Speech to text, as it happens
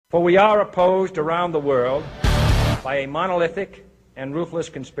For we are opposed around the world by a monolithic and ruthless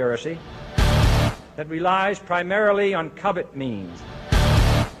conspiracy that relies primarily on covert means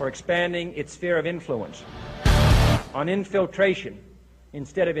for expanding its sphere of influence, on infiltration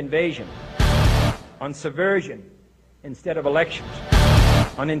instead of invasion, on subversion instead of elections,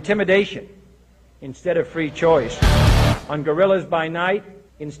 on intimidation instead of free choice, on guerrillas by night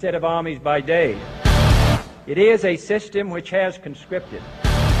instead of armies by day. It is a system which has conscripted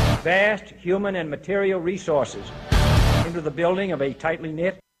vast human and material resources into the building of a tightly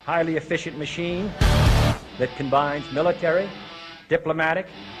knit, highly efficient machine that combines military, diplomatic,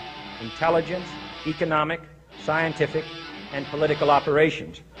 intelligence, economic, scientific, and political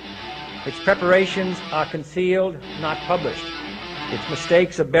operations. Its preparations are concealed, not published. Its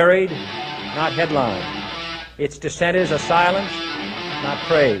mistakes are buried, not headlined. Its dissenters are silenced, not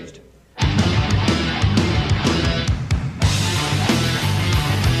praised.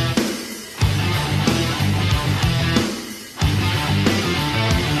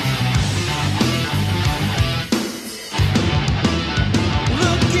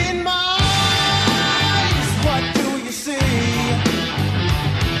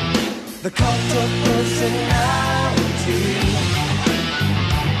 The cult of personality.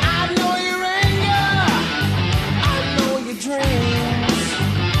 I know your anger, I know your dreams.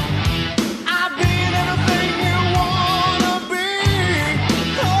 I've been everything you wanna be.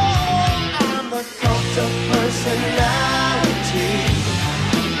 Oh, I'm the cult of personality.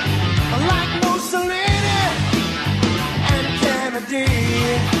 Like Mussolini and Kennedy,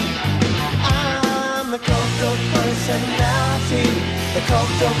 I'm the cult of personality. The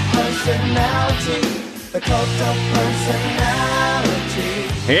cult of personality. The cult of personality.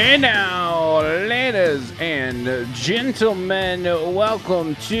 Hey now, ladies and gentlemen,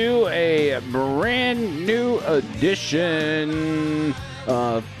 welcome to a brand new edition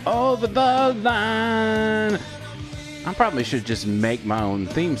of Over the Line. I probably should just make my own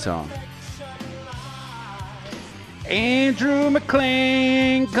theme song. Andrew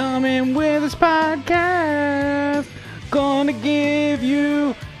McLean coming with his podcast. Gonna give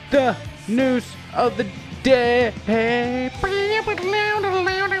you the news of the day.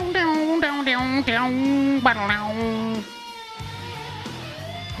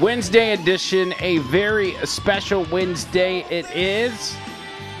 Wednesday edition, a very special Wednesday it is,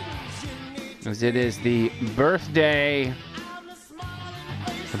 as it is the birthday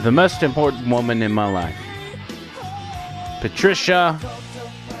of the most important woman in my life. Patricia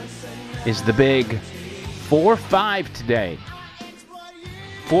is the big 4-5 today.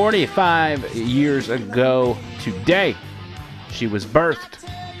 45 years ago today, she was birthed.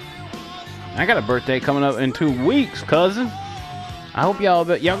 I got a birthday coming up in 2 weeks, cousin. I hope y'all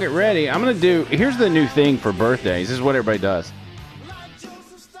get ready. Here's the new thing for birthdays. This is what everybody does.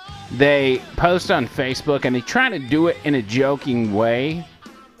 They post on Facebook and they try to do it in a joking way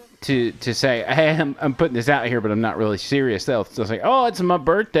to say, hey, I'm putting this out here, but I'm not really serious. They'll say, oh, it's my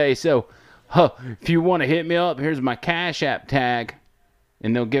birthday, so if you want to hit me up, here's my Cash App tag.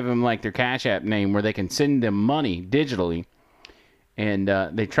 And they'll give them like their Cash App name where they can send them money digitally. And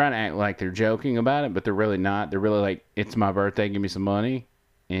they try to act like they're joking about it, but they're really not. They're really like, it's my birthday, give me some money.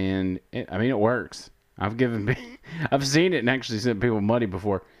 And it works. I've seen it and actually sent people money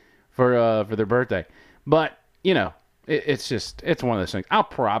before for their birthday. But, it's one of those things. I'll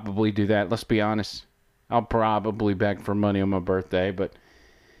probably do that, let's be honest. I'll probably beg for money on my birthday, but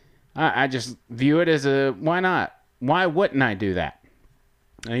I just view it as why not? Why wouldn't I do that?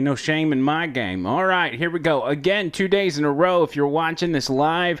 Ain't no shame in my game. All right, here we go. Again, 2 days in a row. If you're watching this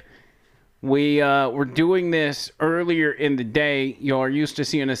live, we're doing this earlier in the day. Y'all are used to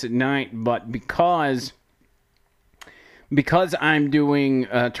seeing us at night, but because I'm doing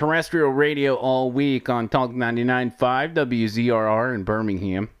terrestrial radio all week on Talk 99.5 WZRR in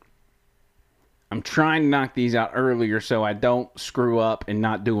Birmingham, I'm trying to knock these out earlier so I don't screw up and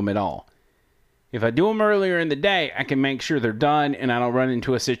not do them at all. If I do them earlier in the day, I can make sure they're done and I don't run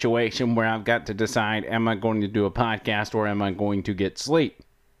into a situation where I've got to decide, am I going to do a podcast or am I going to get sleep?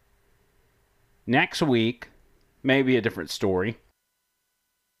 Next week, maybe a different story.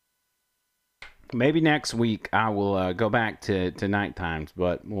 Maybe next week I will go back to night times,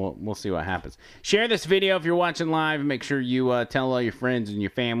 but we'll see what happens. Share this video if you're watching live. Make sure you tell all your friends and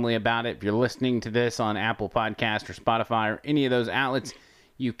your family about it. If you're listening to this on Apple Podcast or Spotify or any of those outlets,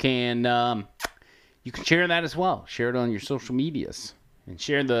 you can share that as well. Share it on your social medias. And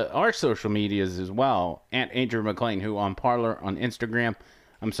share our social medias as well. At Andrew McLean, who on Parler, on Instagram,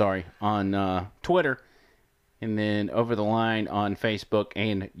 on Twitter. And then Over the Line on Facebook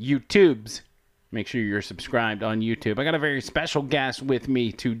and YouTube's. Make sure you're subscribed on YouTube. I got a very special guest with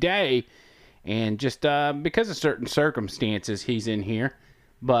me today, and just because of certain circumstances, he's in here.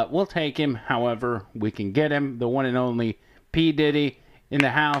 But we'll take him however we can get him. The one and only P. Diddy in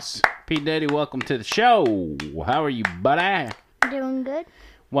the house. P. Diddy, welcome to the show. How are you, buddy? Doing good.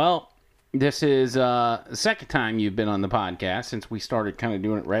 Well, this is the second time you've been on the podcast since we started kind of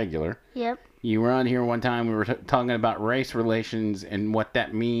doing it regular. Yep. You were on here one time. We were talking about race relations and what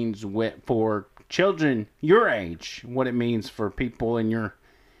that means for children your age, what it means for people in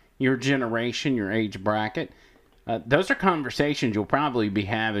your generation, your age bracket. Those are conversations you'll probably be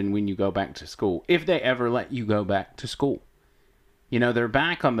having when you go back to school, if they ever let you go back to school. You know, they're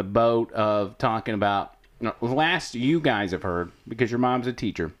back on the boat of talking about, last you guys have heard, because your mom's a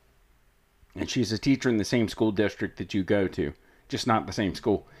teacher, and she's a teacher in the same school district that you go to, just not the same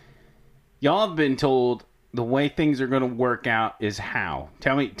school. Y'all have been told the way things are going to work out is how.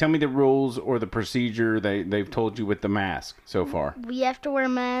 Tell me the rules or the procedure they've told you with the mask so far. We have to wear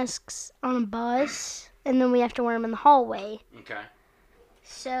masks on a bus, and then we have to wear them in the hallway. Okay.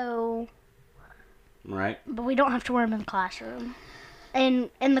 So, Right. but we don't have to wear them in the classroom. And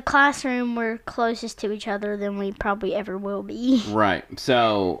in the classroom, we're closest to each other than we probably ever will be. Right.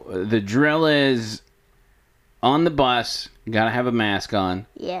 So the drill is on the bus, you got to have a mask on.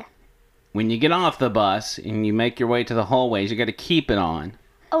 Yeah. When you get off the bus and you make your way to the hallways, you got to keep it on.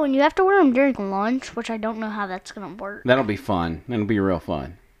 Oh, and you have to wear them during lunch, which I don't know how that's going to work. That'll be fun. That'll be real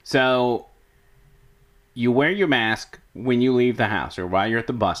fun. So you wear your mask when you leave the house or while you're at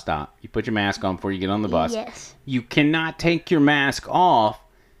the bus stop. You put your mask on before you get on the bus. Yes. You cannot take your mask off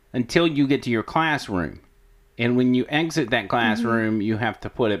until you get to your classroom. And when you exit that classroom, you have to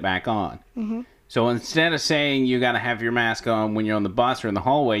put it back on. Mm-hmm. So instead of saying you got to have your mask on when you're on the bus or in the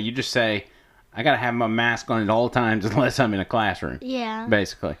hallway, you just say, I got to have my mask on at all times unless I'm in a classroom. Yeah.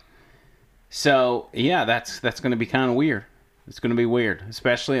 Basically. So, yeah, that's going to be kind of weird. It's going to be weird,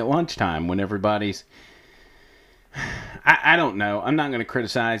 especially at lunchtime when everybody's... I don't know. I'm not going to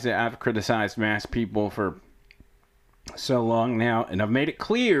criticize it. I've criticized mask people for so long now, and I've made it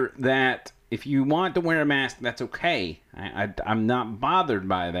clear that if you want to wear a mask, that's okay. I'm not bothered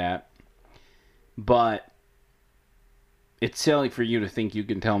by that. But it's silly for you to think you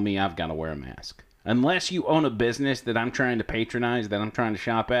can tell me I've got to wear a mask. Unless you own a business that I'm trying to patronize, that I'm trying to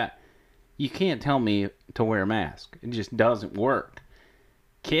shop at, you can't tell me to wear a mask. It just doesn't work.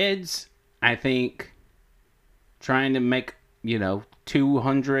 Kids, I think, trying to make,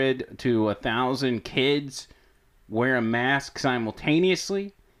 200 to 1,000 kids wear a mask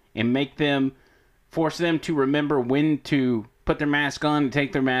simultaneously and force them to remember when to put their mask on and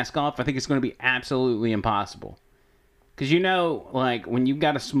take their mask off, I think it's going to be absolutely impossible. Because like when you've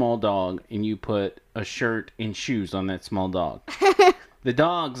got a small dog and you put a shirt and shoes on that small dog, the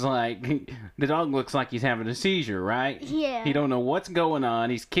dog looks like he's having a seizure, right? Yeah. He don't know what's going on.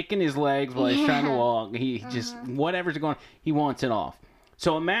 He's kicking his legs while he's trying to walk. He just, whatever's going on, he wants it off.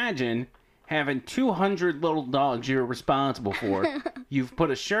 So imagine having 200 little dogs you're responsible for. You've put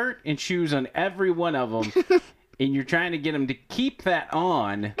a shirt and shoes on every one of them. And you're trying to get them to keep that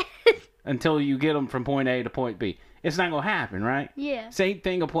on until you get them from point A to point B. It's not going to happen, right? Yeah. Same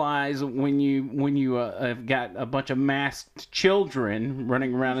thing applies when you have got a bunch of masked children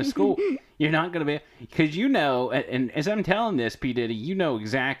running around in school. You're not going to be... Because and as I'm telling this, P. Diddy, you know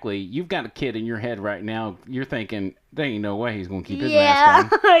exactly... You've got a kid in your head right now. You're thinking, there ain't no way he's going to keep his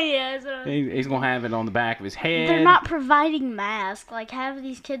mask on. Yeah. So He's going to have it on the back of his head. they're not providing masks. Like, half of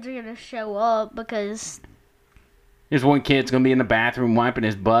these kids are going to show up because... There's one kid's going to be in the bathroom wiping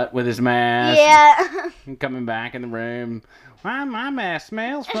his butt with his mask. Yeah. And coming back in the room. Why my mask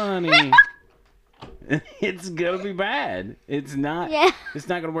smells funny? It's going to be bad. It's not. Yeah. It's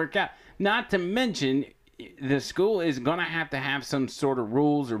not going to work out. Not to mention, the school is going to have some sort of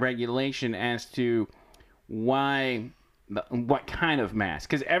rules or regulation as to what kind of mask.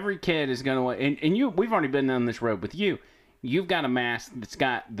 Because every kid is going to... And we've already been on this road with you. You've got a mask that's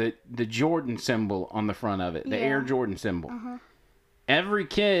got the Jordan symbol on the front of it, the Air Jordan symbol. Uh-huh. Every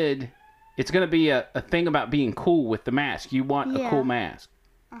kid, it's going to be a thing about being cool with the mask. You want a cool mask.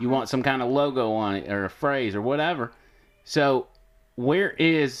 Uh-huh. You want some kind of logo on it or a phrase or whatever. So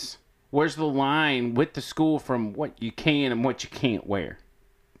where's the line with the school from what you can and what you can't wear?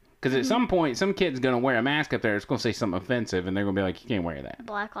 Because at some point, some kid's going to wear a mask up there. It's going to say something offensive, and they're going to be like, you can't wear that.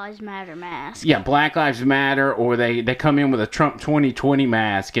 Black Lives Matter mask. Yeah, Black Lives Matter, or they come in with a Trump 2020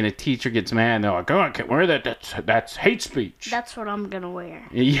 mask, and a teacher gets mad, and they're like, oh, I can't wear that. That's hate speech. That's what I'm going to wear.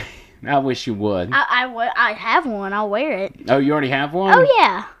 Yeah, I wish you would. I have one. I'll wear it. Oh, you already have one? Oh,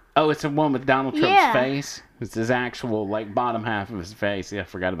 yeah. Oh, it's the one with Donald Trump's face? It's his actual, bottom half of his face. Yeah, I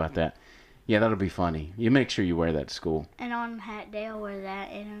forgot about that. Yeah, that'll be funny. You make sure you wear that to school. And on hat day, I'll wear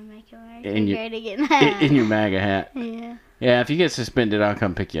that and I'll make America And you- great again hat. In your MAGA hat. Yeah. Yeah, if you get suspended, I'll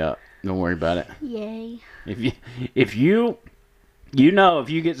come pick you up. Don't worry about it. Yay. If you if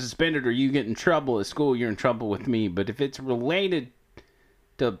you get suspended or you get in trouble at school, you're in trouble with me. But if it's related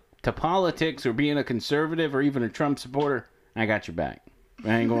to politics or being a conservative or even a Trump supporter, I got your back.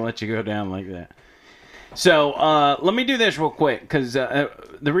 I ain't gonna let you go down like that. So let me do this real quick, because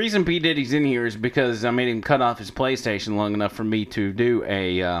the reason P. Diddy's in here is because I made him cut off his PlayStation long enough for me to do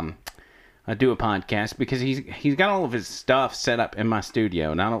a podcast, because he's got all of his stuff set up in my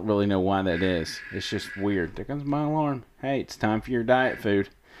studio, and I don't really know why that is. It's just weird. There comes my alarm. Hey, it's time for your diet food.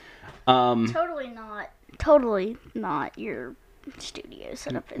 Totally not your studio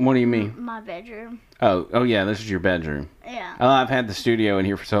set up in What do you mean? my bedroom. Oh yeah, this is your bedroom. Yeah. Oh, I've had the studio in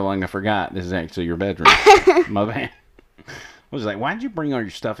here for so long I forgot this is actually your bedroom. My bad. I was like, why'd you bring all your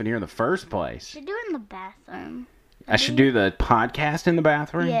stuff in here in the first place? Should do it in the bathroom. I should do the podcast in the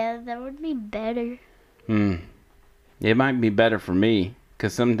bathroom? Yeah, that would be better. It might be better for me,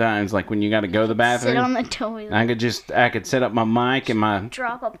 because sometimes, like, when you got to go to the bathroom, Sit on the toilet. I could set up my mic and my...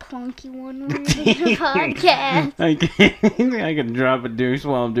 Drop a plunky one when you're doing a podcast. I can drop a deuce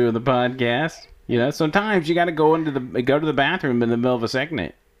while I'm doing the podcast. You know, sometimes you got to go to the bathroom in the middle of a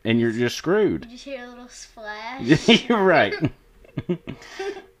segment, and you're just screwed. Just hear a little splash. You're right.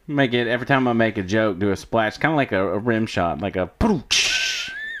 Make it every time I make a joke, do a splash, kind of like a rim shot, like a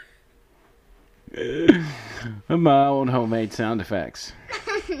pooch. My own homemade sound effects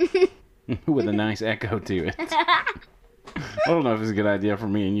with a nice echo to it. I don't know if it's a good idea for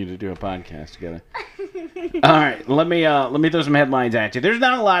me and you to do a podcast together. All right, let me throw some headlines at you. There's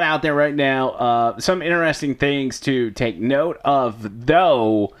not a lot out there right now. Some interesting things to take note of,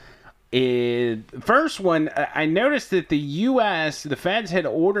 though. First one, I noticed that the U.S., the feds had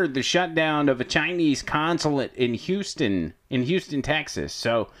ordered the shutdown of a Chinese consulate in Houston, Texas.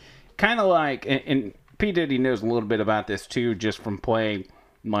 So, kind of like, and P. Diddy knows a little bit about this too, just from playing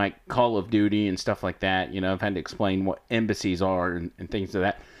like Call of Duty and stuff like that. You know, I've had to explain what embassies are and things like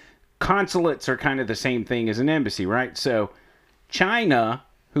that. Consulates are kind of the same thing as an embassy, right? So, China,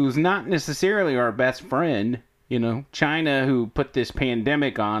 who's not necessarily our best friend, you know, China who put this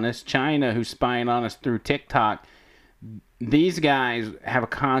pandemic on us, China who's spying on us through TikTok, these guys have a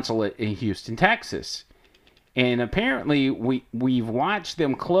consulate in Houston, Texas. And apparently we've watched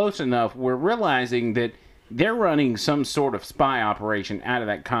them close enough, we're realizing that they're running some sort of spy operation out of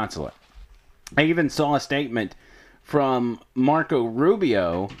that consulate. I even saw a statement from Marco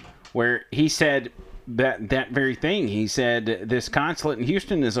Rubio where he said that very thing. He said this consulate in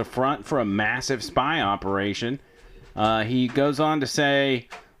Houston is a front for a massive spy operation. He goes on to say,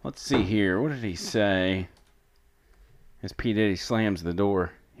 let's see here, what did he say? As P. Diddy slams the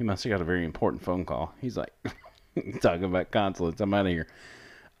door, he must have got a very important phone call. He's like, talking about consulates, I'm out of here.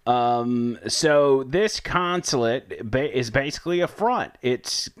 So this consulate is basically a front.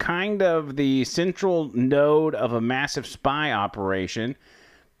 It's kind of the central node of a massive spy operation,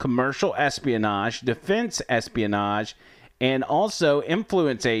 commercial espionage, defense espionage, and also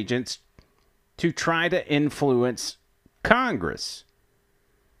influence agents to try to influence Congress.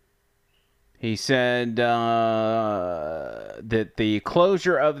 He said that the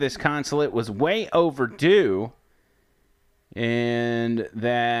closure of this consulate was way overdue, and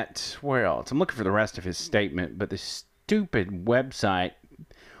that, where else? I'm looking for the rest of his statement, but the stupid website,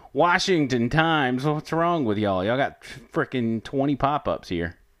 Washington Times, what's wrong with y'all? Y'all got freaking 20 pop-ups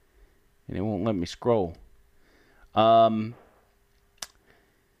here, and it won't let me scroll.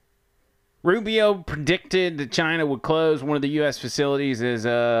 Rubio predicted that China would close one of the U.S. facilities as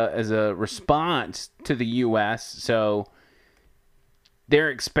a response to the U.S., so they're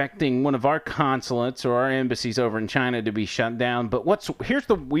expecting one of our consulates or our embassies over in China to be shut down. But here's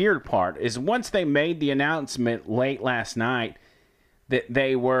the weird part, is once they made the announcement late last night that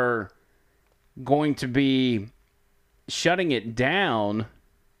they were going to be shutting it down,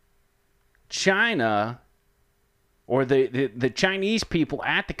 China, or the Chinese people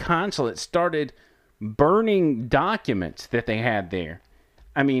at the consulate, started burning documents that they had there.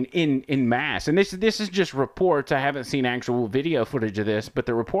 I mean, in mass. And this is just reports. I haven't seen actual video footage of this, but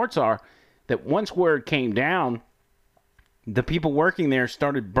the reports are that once word came down, the people working there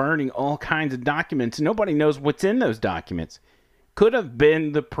started burning all kinds of documents. Nobody knows what's in those documents. Could have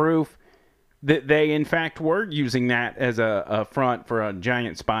been the proof that they, in fact, were using that as a front for a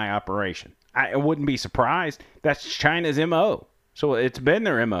giant spy operation. I wouldn't be surprised. That's China's MO. So it's been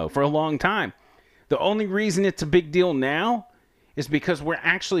their MO for a long time. The only reason it's a big deal now is because we're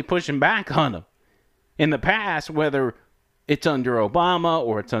actually pushing back on them. In the past, whether it's under Obama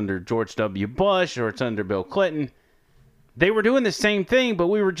or it's under George W. Bush or it's under Bill Clinton. They were doing the same thing, but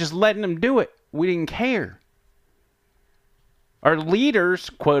we were just letting them do it. We didn't care. Our leaders,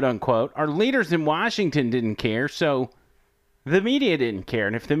 quote unquote, our leaders in Washington didn't care, so the media didn't care.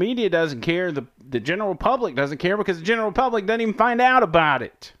 And if the media doesn't care, the general public doesn't care because the general public doesn't even find out about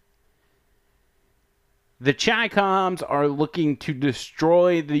it. The Chi-Coms are looking to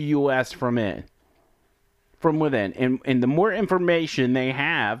destroy the U.S. from within. And the more information they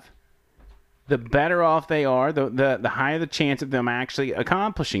have, the better off they are, the higher the chance of them actually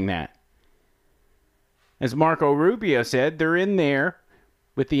accomplishing that. As Marco Rubio said, they're in there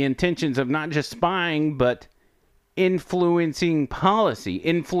with the intentions of not just spying, but influencing policy,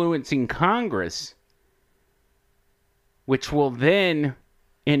 influencing Congress, which will then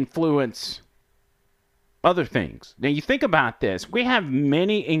influence other things. Now, you think about this. We have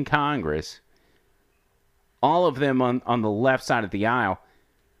many in Congress, all of them on the left side of the aisle,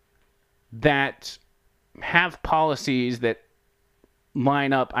 that have policies that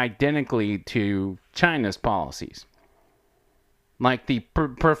line up identically to China's policies. Like the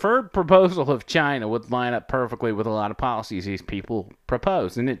preferred proposal of China would line up perfectly with a lot of policies these people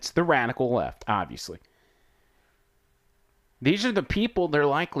propose, and it's the radical left, obviously. These are the people they're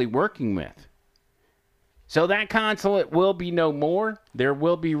likely working with. So that consulate will be no more. There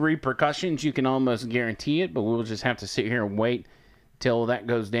will be repercussions. You can almost guarantee it, but we'll just have to sit here and wait till that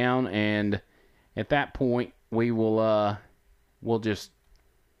goes down, and at that point we will we'll just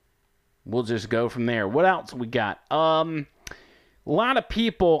go from there. What else we got? A lot of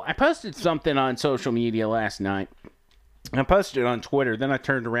people, I posted something on social media last night. I posted it on Twitter, then I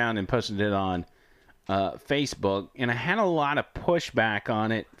turned around and posted it on Facebook, and I had a lot of pushback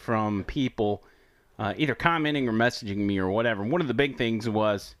on it from people either commenting or messaging me or whatever. One of the big things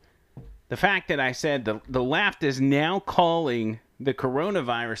was the fact that I said the left is now calling the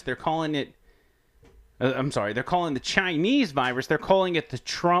coronavirus, they're calling it, they're calling the Chinese virus, they're calling it the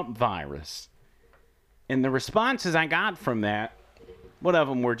Trump virus. And the responses I got from that, one of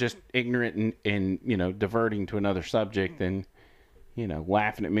them were just ignorant and diverting to another subject and,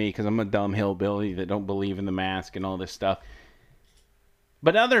 laughing at me because I'm a dumb hillbilly that don't believe in the mask and all this stuff.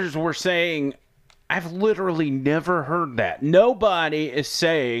 But others were saying, I've literally never heard that. Nobody is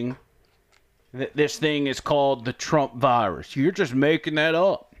saying that this thing is called the Trump virus. You're just making that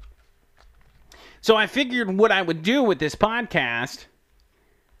up. So I figured what I would do with this podcast,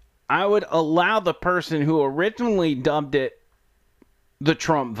 I would allow the person who originally dubbed it the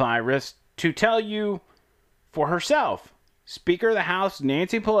Trump virus to tell you for herself. Speaker of the House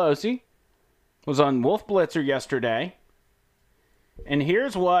Nancy Pelosi was on Wolf Blitzer yesterday, and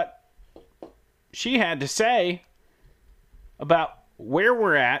here's what she had to say about where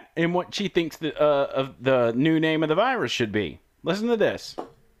we're at and what she thinks of the new name of the virus should be. Listen to this.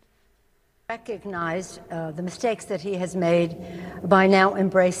 Recognized the mistakes that he has made by now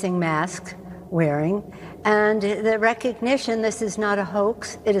embracing mask wearing, and the recognition this is not a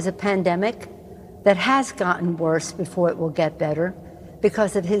hoax, it is a pandemic that has gotten worse before it will get better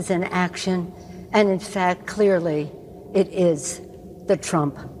because of his inaction, and in fact, clearly, it is the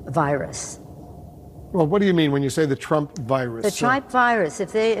Trump virus. Well, what do you mean when you say the Trump virus? The Trump virus.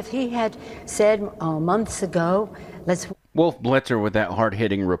 If he had said months ago, let's... Wolf Blitzer with that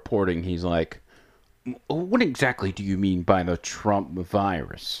hard-hitting reporting, he's like, what exactly do you mean by the Trump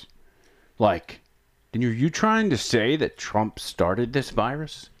virus? Like, are you trying to say that Trump started this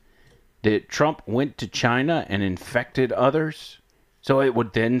virus? That Trump went to China and infected others so it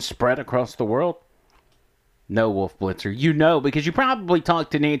would then spread across the world? No, Wolf Blitzer. You know, because you probably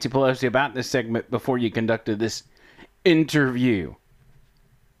talked to Nancy Pelosi about this segment before you conducted this interview.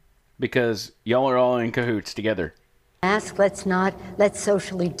 Because y'all are all in cahoots together. Ask, let's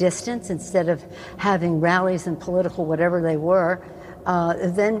socially distance instead of having rallies and political whatever they were.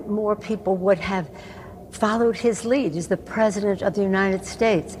 Then more people would have followed his lead as the President of the United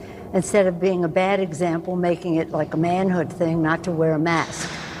States instead of being a bad example, making it like a manhood thing not to wear a mask.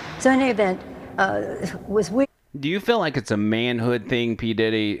 So in any event, was weird. Do you feel like it's a manhood thing, P.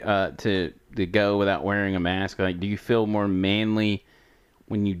 Diddy, to go without wearing a mask? Like, do you feel more manly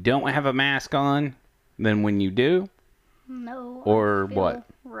when you don't have a mask on than when you do? No. Or I feel what?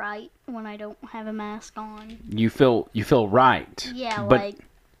 Right when I don't have a mask on. You feel right. Yeah, but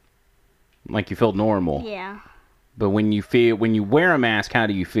like you feel normal. Yeah. But when you wear a mask, how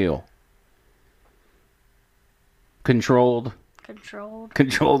do you feel? Controlled?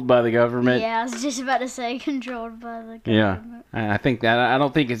 Controlled by the government? Yeah, I was just about to say controlled by the government. Yeah, I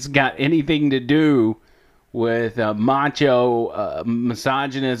don't think it's got anything to do with macho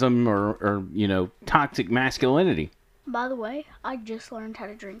misogynism or toxic masculinity. By the way, I just learned how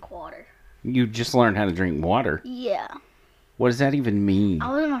to drink water. You just learned how to drink water. Yeah. What does that even mean?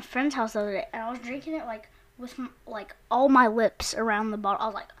 I was at my friend's house the other day, and I was drinking it with all my lips around the bottle. I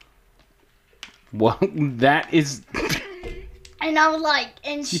was like, Well, that is. and I was like,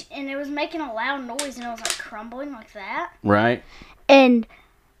 and it was making a loud noise, and it was like crumbling like that. Right. And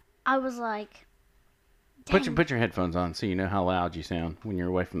I was like, Put dang. your headphones on so you know how loud you sound when you're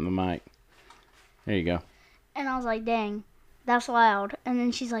away from the mic. There you go. And I was like, dang, that's loud. And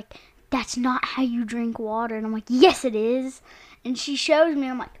then she's like, that's not how you drink water. And I'm like, yes, it is. And she shows me.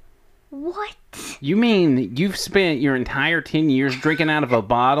 I'm like, what? You mean you've spent your entire 10 years drinking out of a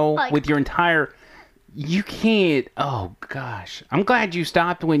bottle Like- with your entire... You can't... Oh, gosh. I'm glad you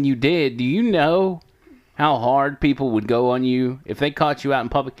stopped when you did. Do you know how hard people would go on you if they caught you out in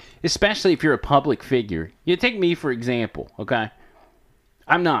public? Especially if you're a public figure. You take me, for example, okay?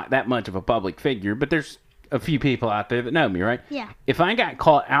 I'm not that much of a public figure, but there's a few people out there that know me, right? Yeah. If I got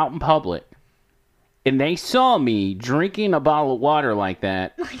caught out in public and they saw me drinking a bottle of water like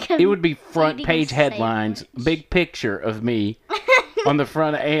that, it would be front eating a page headlines, sandwich. big picture of me on the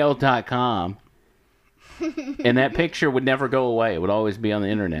front of AL.com. And that picture would never go away. It would always be on the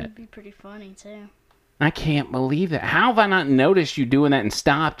internet. It'd be pretty funny, too. I can't believe that. How have I not noticed you doing that and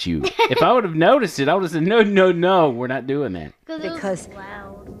stopped you? If I would have noticed it, I would have said, no, we're not doing that. It Because was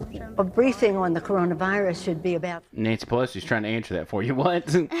loud. a briefing on the coronavirus should be about Nancy Pelosi's trying to answer that for you. What?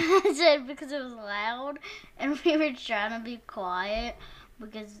 I said because it was loud, and we were trying to be quiet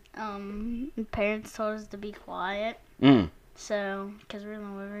because parents told us to be quiet. Mm. So, because we're in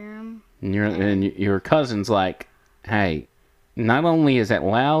the living room. And your cousin's like, hey, not only is that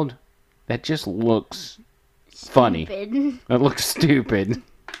loud, that just looks funny. Stupid. That looks stupid.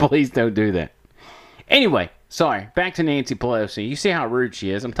 Please don't do that. Anyway, sorry. Back to Nancy Pelosi. You see how rude she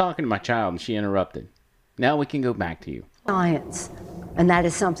is. I'm talking to my child and she interrupted. Now we can go back to you. science, and that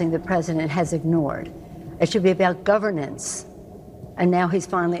is something the president has ignored. It should be about governance. And now he's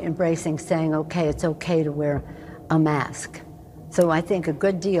finally embracing saying, okay, it's okay to wear a mask. So I think a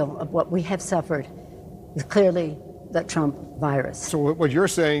good deal of what we have suffered is clearly the Trump virus. So what you're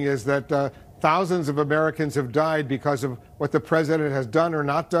saying is that thousands of Americans have died because of what the president has done or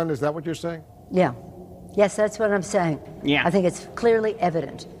not done? Is that what you're saying? Yeah. Yes, that's what I'm saying. Yeah. I think it's clearly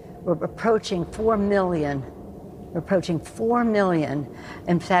evident. We're approaching 4 million. We're approaching 4 million,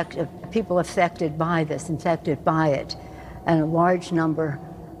 in fact, of people affected by this, infected by it, and a large number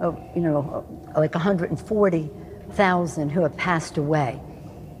of, like 140,000 who have passed away.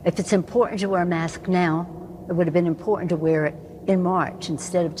 If it's important to wear a mask now, it would have been important to wear it in March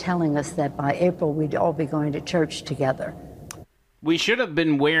instead of telling us that by April we'd all be going to church together. We should have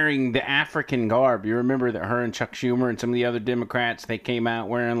been wearing the African garb. You remember that her and Chuck Schumer and some of the other Democrats, they came out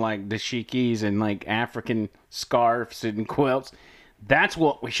wearing like dashikis and like African scarves and quilts. That's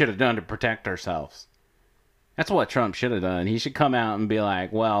what we should have done to protect ourselves. That's what Trump should have done. He should come out and be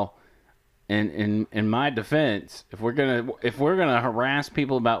like, well, in my defense, if we're gonna harass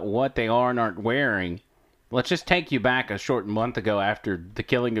people about what they are and aren't wearing, let's just take you back a short month ago after the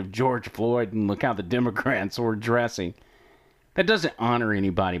killing of George Floyd and look how the Democrats were dressing. That doesn't honor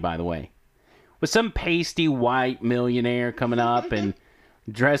anybody, by the way. With some pasty white millionaire coming up and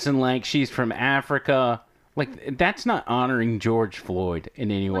dressing like she's from Africa, like that's not honoring George Floyd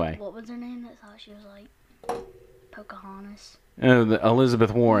in any way. What was her name that thought she was like Pocahontas? Oh,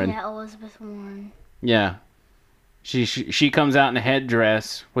 Elizabeth Warren. Yeah, Elizabeth Warren. Yeah. She comes out in a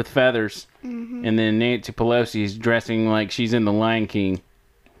headdress with feathers, and then Nancy Pelosi is dressing like she's in The Lion King.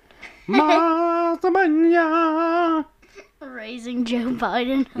 Masamanya. Raising Joe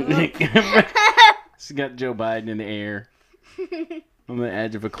Biden up. She's got Joe Biden in the air on the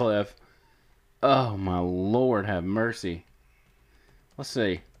edge of a cliff. Oh my Lord, have mercy. Let's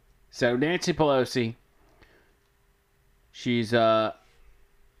see. So Nancy Pelosi, she's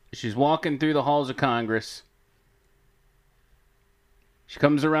walking through the halls of Congress. She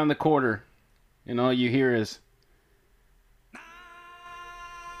comes around the corner, and all you hear is,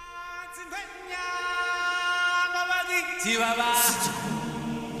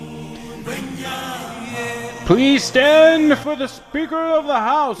 "Please stand for the Speaker of the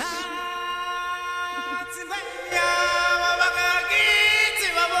House."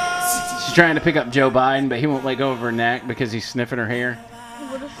 She's trying to pick up Joe Biden, but he won't let go of her neck because he's sniffing her hair.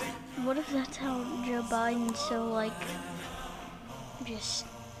 What if that's how Joe Biden's so like just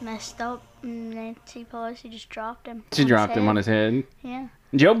messed up and Nancy Pelosi just dropped him? She dropped him on his head. Yeah.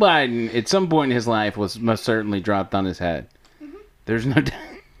 Joe Biden, at some point in his life, was most certainly dropped on his head. There's no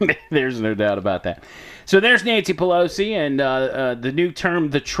there's no doubt about that. So there's Nancy Pelosi and the new term,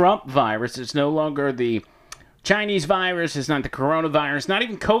 the Trump virus. It's no longer the Chinese virus. It's not the coronavirus. Not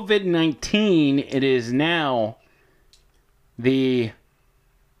even COVID-19. It is now the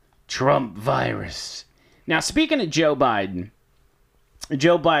Trump virus. Now, speaking of Joe Biden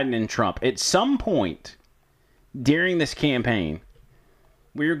and Trump, at some point during this campaign,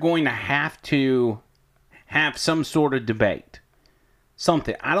 we're going to have some sort of debate.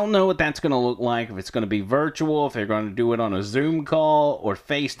 Something. I don't know what that's going to look like, if it's going to be virtual, if they're going to do it on a Zoom call or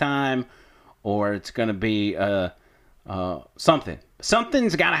FaceTime, or it's going to be something.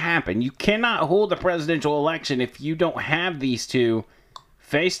 Something's got to happen. You cannot hold a presidential election if you don't have these two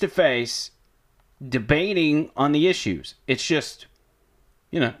face-to-face debating on the issues. It's just,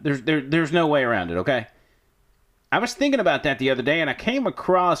 there's no way around it, okay? I was thinking about that the other day, and I came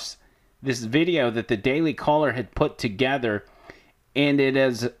across this video that the Daily Caller had put together, and it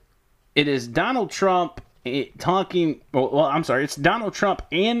is Donald Trump talking. Well, I'm sorry, it's Donald Trump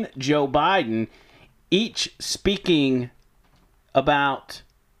and Joe Biden each speaking about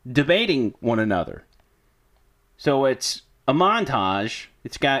debating one another. So it's a montage.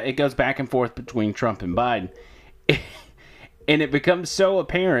 It goes back and forth between Trump and Biden. And it becomes so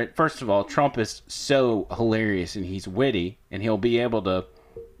apparent. First of all, Trump is so hilarious and he's witty, and he'll be able to,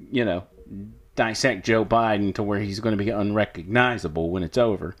 dissect Joe Biden to where he's going to be unrecognizable when it's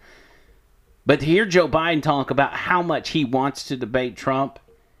over. But to hear Joe Biden talk about how much he wants to debate Trump,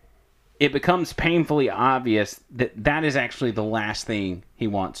 it becomes painfully obvious that that is actually the last thing he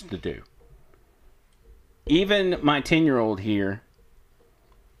wants to do. Even my 10-year-old here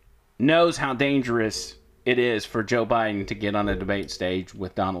knows how dangerous it is for Joe Biden to get on a debate stage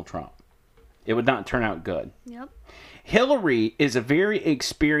with Donald Trump. It would not turn out good. Yep. Hillary is a very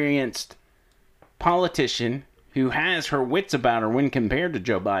experienced politician who has her wits about her when compared to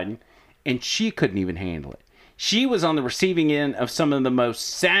Joe Biden, and she couldn't even handle it. She was on the receiving end of some of the most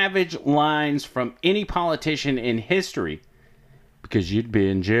savage lines from any politician in history, because you'd be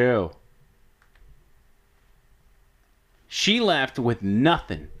in jail. She left with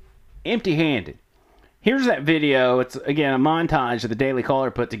nothing, empty-handed. Here's that video. It's, again, a montage that the Daily Caller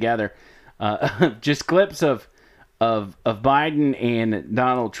put together. Just clips of Biden and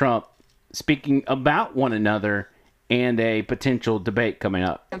Donald Trump speaking about one another and a potential debate coming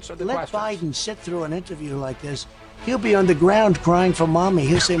up. Let Biden sit through an interview like this. He'll be on the ground crying for mommy.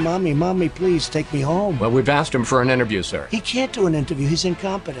 He'll say, Mommy, Mommy, please take me home. Well, we've asked him for an interview, sir. He can't do an interview. He's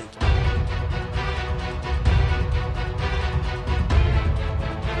incompetent.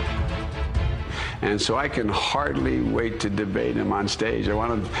 And so I can hardly wait to debate him on stage.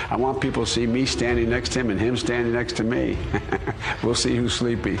 I want people to see me standing next to him and him standing next to me. We'll see who's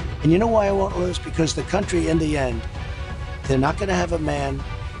sleepy. And you know why I won't lose? Because the country, in the end, they're not going to have a man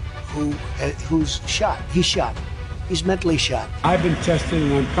who's shot. He's shot. He's mentally shot. I've been tested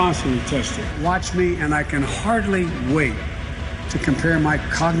and I'm constantly tested. Watch me, and I can hardly wait to compare my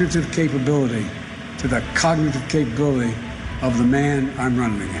cognitive capability to the cognitive capability of the man I'm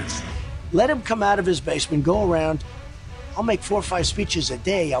running against. Let him come out of his basement, go around. I'll make 4 or 5 speeches a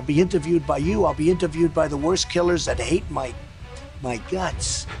day. I'll be interviewed by you. I'll be interviewed by the worst killers that hate my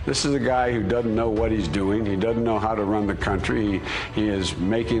guts. This is a guy who doesn't know what he's doing. He doesn't know how to run the country. He is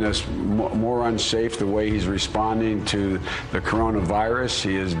making us more unsafe the way he's responding to the coronavirus.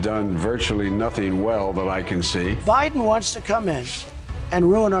 He has done virtually nothing well that I can see. Biden wants to come in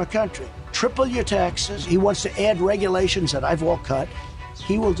and ruin our country. Triple your taxes. He wants to add regulations that I've all cut.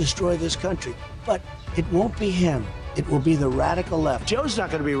 He will destroy this country. But it won't be him. It will be the radical left. Joe's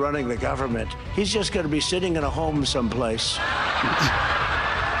not going to be running the government. He's just going to be sitting in a home someplace.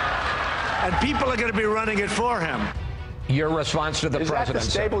 And people are going to be running it for him. Your response to the president, Is that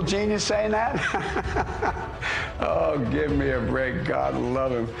the stable genius saying that? Oh, give me a break. God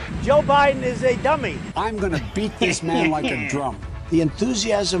love him. Joe Biden is a dummy. I'm going to beat this man like a drum. The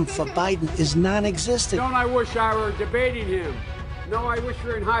enthusiasm for Biden is non-existent. Don't I wish I were debating him? No, I wish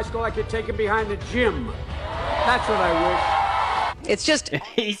we were in high school. I could take him behind the gym. That's what I wish. It's just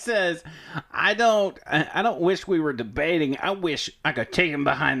he says, I don't wish we were debating. I wish I could take him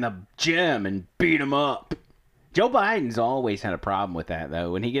behind the gym and beat him up. Joe Biden's always had a problem with that,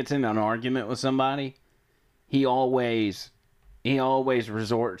 though. When he gets in an argument with somebody, he always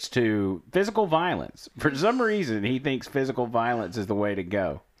resorts to physical violence. For some reason, he thinks physical violence is the way to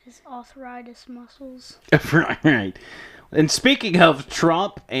go. His arthritis muscles. Right. And speaking of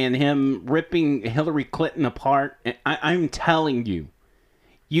Trump and him ripping Hillary Clinton apart, I'm telling you,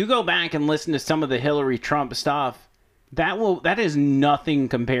 you go back and listen to some of the Hillary Trump stuff, that is nothing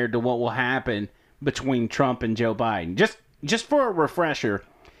compared to what will happen between Trump and Joe Biden. Just for a refresher,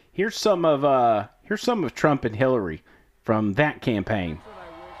 here's some of Trump and Hillary from that campaign.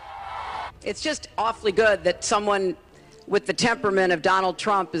 It's just awfully good that someone with the temperament of Donald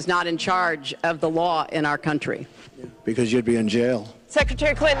Trump is not in charge of the law in our country. Because you'd be in jail.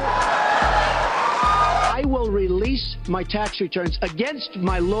 Secretary Clinton. I will release my tax returns against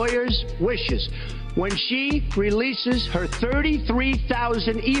my lawyer's wishes when she releases her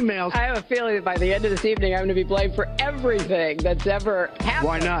 33,000 emails. I have a feeling that by the end of this evening, I'm going to be blamed for everything that's ever happened.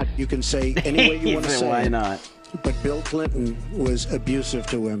 Why not? You can say any way you want to say Why it. not? But Bill Clinton was abusive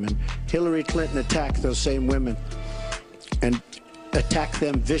to women. Hillary Clinton attacked those same women and attacked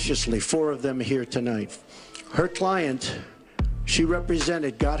them viciously. 4 of them here tonight. Her client, she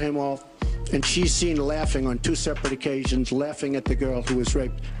represented, got him off, and she's seen laughing on 2 separate occasions, laughing at the girl who was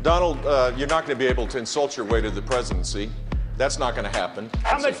raped. Donald, you're not going to be able to insult your way to the presidency. That's not going to happen.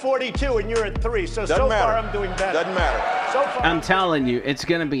 I'm at 42 and you're at 3, so Doesn't matter. far I'm doing better. Doesn't matter. So far, I'm telling you, it's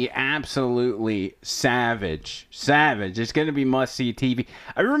going to be absolutely savage. Savage. It's going to be must-see TV.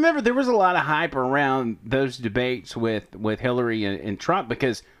 I remember there was a lot of hype around those debates with Hillary and Trump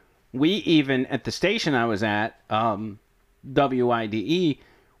because we even, at the station I was at, WIDE,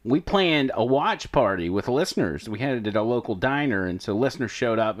 we planned a watch party with listeners. We had it at a local diner, and so listeners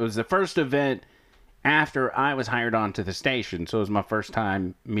showed up. It was the first event after I was hired onto the station, so it was my first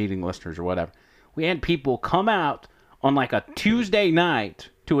time meeting listeners or whatever. We had people come out on like a Tuesday night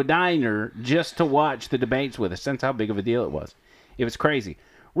to a diner just to watch the debates with us. That's how big of a deal it was. It was crazy.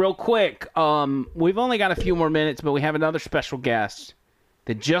 Real quick, we've only got a few more minutes, but we have another special guest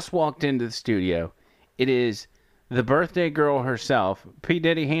that just walked into the studio. It is the birthday girl herself. P.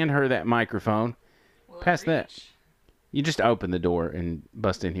 Diddy, hand her that microphone. Pass that. You just open the door and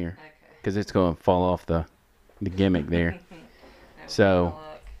bust in here. Because it's going to fall off the gimmick there. So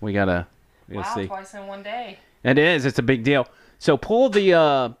we gotta see. Twice in one day. It is. It's a big deal. So pull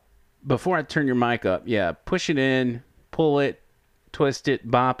the, before I turn your mic up, push it in, pull it, twist it,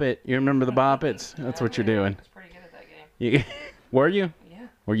 bop it. You remember the bop it's? That's what you're doing. I was pretty good at that game. Were you? Yeah.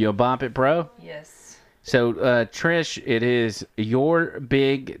 Were you a bop it pro? Yes. So, Trish, it is your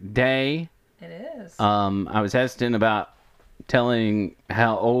big day. It is. I was hesitant about telling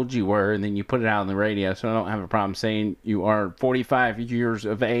how old you were, and then you put it out on the radio, so I don't have a problem saying you are 45 years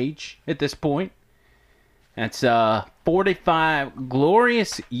of age at this point. That's 45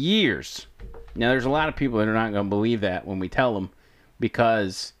 glorious years. Now, there's a lot of people that are not going to believe that when we tell them,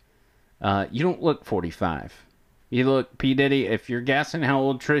 because you don't look 45. You look, P. Diddy, if you're guessing how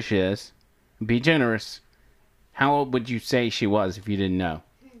old Trish is, be generous. How old would you say she was if you didn't know?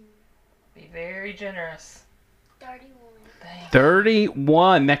 Be very generous.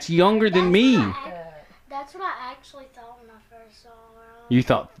 31. That's younger than me. That's what I actually thought when I first saw her. You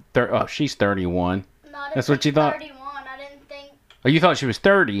thought, she's 31. No, that's what you thought? 31. I didn't think. Oh, you thought she was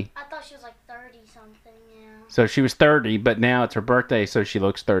 30. I thought she was like 30 something, yeah. So she was 30, but now it's her birthday, so she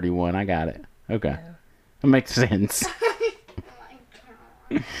looks 31. I got it. Okay. Yeah. That makes sense.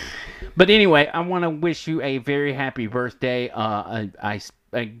 But anyway, I want to wish you a very happy birthday.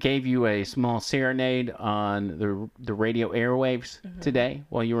 I gave you a small serenade on the radio airwaves today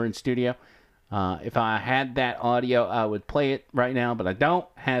while you were in studio. If I had that audio, I would play it right now, but I don't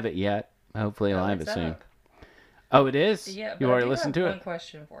have it yet. Hopefully I'll have it soon. Oh, it is? Yeah, you already listened to it? One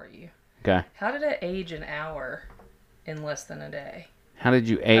question for you. Okay. How did I age an hour in less than a day? How did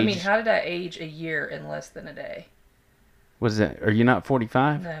you age? I mean, how did I age a year in less than a day? What is that? Are you not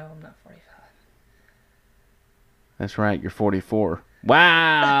 45? No, I'm not 45. That's right, you're 44.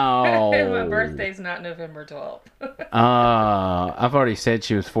 Wow. My birthday's not November 12th. I've already said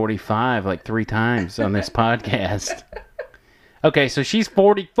she was 45 like 3 times on this podcast. Okay, so she's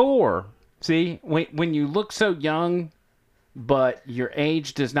 44. See, when you look so young, but your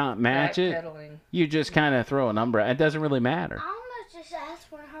age does not match it, you just kind of throw a number. It doesn't really matter. I almost just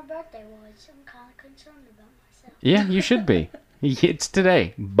asked when her birthday was. I'm kind of concerned about myself. Yeah, you should be. It's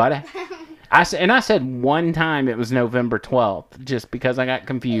today, buddy. I said one time it was November 12th, just because I got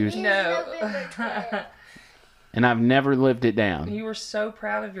confused. No. And I've never lived it down. You were so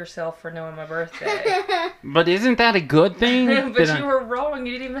proud of yourself for knowing my birthday. But isn't that a good thing? But you were wrong.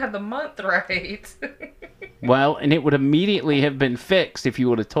 You didn't even have the month right. Well, and it would immediately have been fixed if you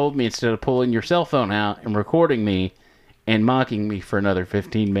would have told me instead of pulling your cell phone out and recording me and mocking me for another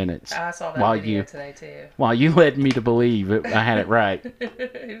 15 minutes. I saw that video today, too. While you led me to believe I had it right.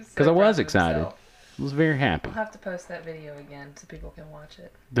 Because I was excited. I was very happy. I'll have to post that video again so people can watch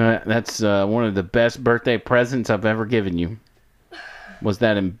it. That's one of the best birthday presents I've ever given you. Was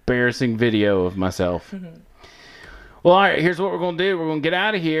that embarrassing video of myself. Well, all right, here's what we're going to do. We're going to get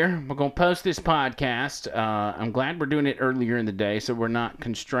out of here. We're going to post this podcast. I'm glad we're doing it earlier in the day so we're not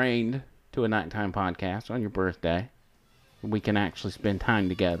constrained to a nighttime podcast on your birthday. We can actually spend time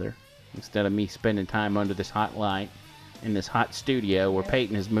together. instead of me spending time under this hot light in this hot studio where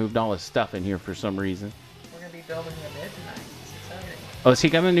Peyton has moved all his stuff in here for some reason. We're going to be building a bed tonight. It's exciting. Oh, has he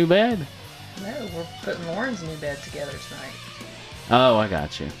got a new bed? No, we're putting Lauren's new bed together tonight. Oh, I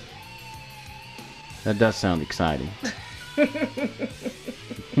got you. That does sound exciting.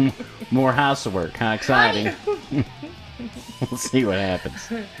 More housework, huh? Exciting. We'll see what happens.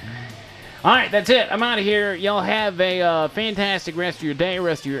 All right, that's it. I'm out of here. Y'all have a fantastic rest of your day,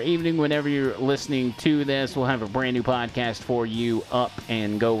 rest of your evening, whenever you're listening to this. We'll have a brand new podcast for you up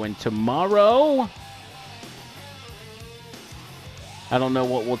and going tomorrow. I don't know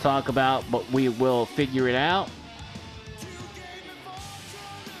what we'll talk about, but we will figure it out.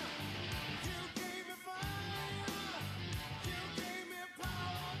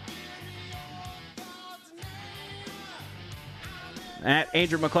 At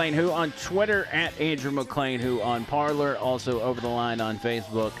Andrew McLean Who on Twitter, at Andrew McLean Who on Parler, also Over the Line on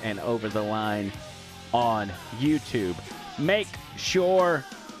Facebook and Over the Line on YouTube. Make sure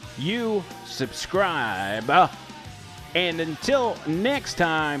you subscribe. And until next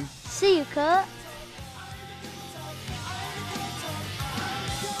time, see you, Cut.